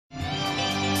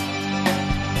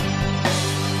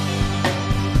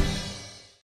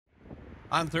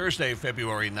On Thursday,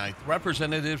 February 9th,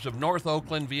 representatives of North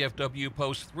Oakland VFW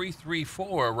Post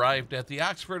 334 arrived at the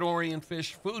Oxford Orion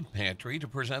FISH food pantry to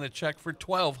present a check for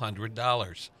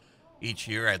 $1,200. Each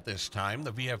year at this time,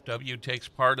 the VFW takes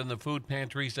part in the food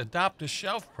pantry's Adopt a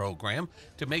Shelf program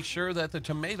to make sure that the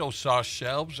tomato sauce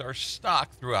shelves are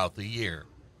stocked throughout the year.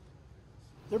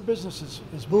 Their business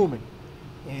is booming,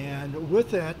 and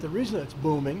with that, the reason it's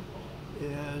booming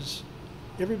is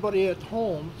everybody at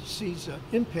home sees an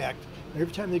impact.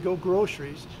 Every time they go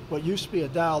groceries, what used to be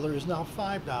 $1 is now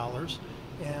 $5,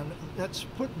 and that's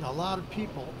putting a lot of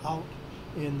people out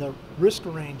in the risk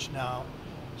range now.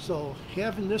 So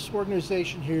having this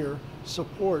organization here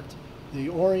support the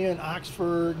Orion,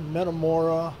 Oxford,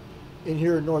 Metamora in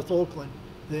here in North Oakland,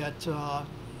 that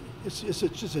it's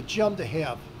just a gem to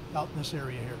have out in this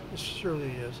area here. It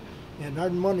surely is. And our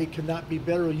money cannot be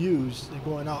better used than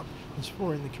going out and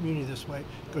supporting the community this way,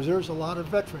 because there's a lot of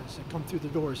veterans that come through the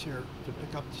doors here to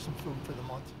pick up some food for the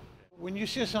month. When you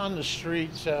see us on the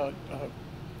streets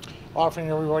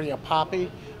offering everybody a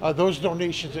poppy, those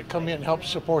donations that come in help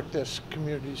support this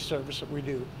community service that we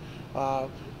do.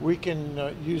 We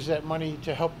can use that money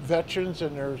to help veterans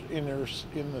and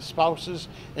the spouses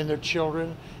and their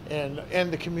children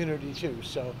and the community too.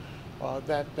 So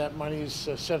that money is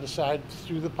set aside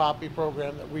through the poppy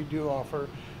program that we do offer,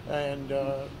 and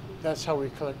that's how we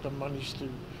collect the monies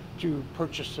to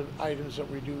purchase the items that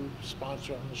we do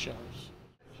sponsor on the shelves.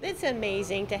 It's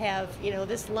amazing to have,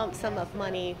 this lump sum of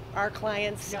money. Our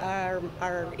clients are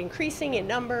increasing in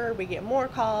number. We get more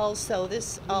calls, so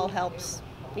this all helps,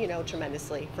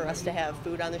 tremendously for us to have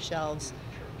food on the shelves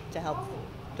to help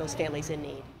those families in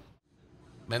need.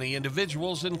 Many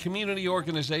individuals and community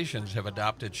organizations have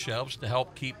adopted shelves to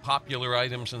help keep popular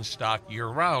items in stock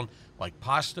year-round, like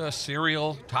pasta,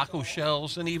 cereal, taco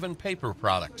shells, and even paper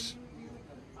products.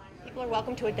 People are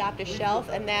welcome to adopt a shelf,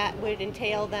 and that would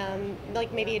entail them,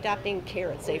 like maybe adopting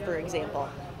carrots, say for example.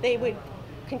 They would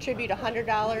contribute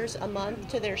 $100 a month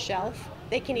to their shelf.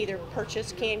 They can either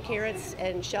purchase canned carrots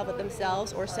and shelve it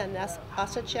themselves, or send us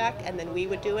a check and then we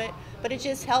would do it. But it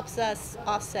just helps us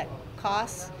offset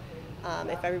costs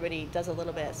if everybody does a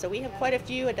little bit. So we have quite a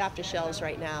few adopt-a-shelves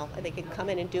right now, and they can come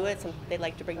in and do it. They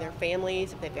like to bring their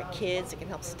families. If they've got kids, it can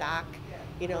help stock,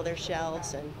 their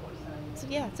shelves. And so,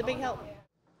 yeah, it's a big help.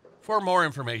 For more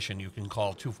information, you can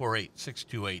call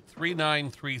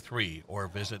 248-628-3933 or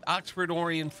visit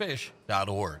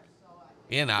oxfordorionfish.org.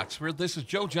 In Oxford, this is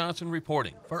Joe Johnson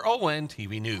reporting for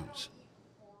ONTV News.